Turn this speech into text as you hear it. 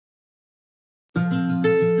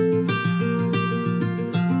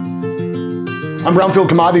I'm Brownfield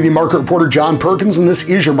Commodity Market Reporter John Perkins, and this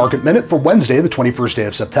is your Market Minute for Wednesday, the 21st day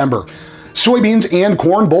of September. Soybeans and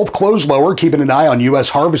corn both closed lower, keeping an eye on U.S.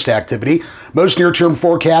 harvest activity. Most near-term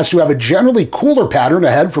forecasts do have a generally cooler pattern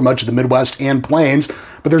ahead for much of the Midwest and Plains,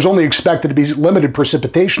 but there's only expected to be limited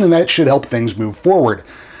precipitation, and that should help things move forward.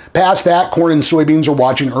 Past that, corn and soybeans are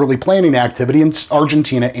watching early planting activity in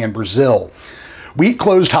Argentina and Brazil. Wheat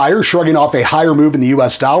closed higher, shrugging off a higher move in the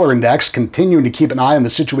U.S. dollar index, continuing to keep an eye on the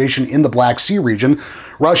situation in the Black Sea region.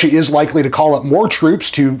 Russia is likely to call up more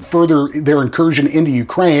troops to further their incursion into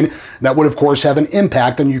Ukraine. That would, of course, have an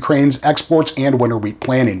impact on Ukraine's exports and winter wheat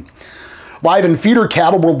planting. Live and feeder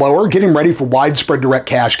cattle were lower, getting ready for widespread direct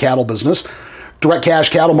cash cattle business. Direct cash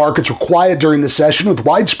cattle markets were quiet during the session, with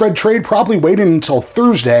widespread trade probably waiting until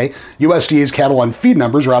Thursday. USDA's cattle on feed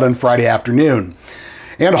numbers are out on Friday afternoon.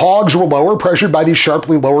 And hogs were lower, pressured by the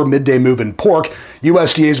sharply lower midday move in pork.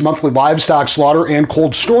 USDA's monthly livestock slaughter and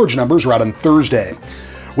cold storage numbers are out on Thursday.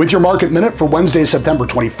 With your Market Minute for Wednesday, September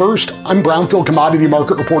 21st, I'm Brownfield Commodity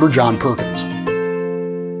Market Reporter John Perkins.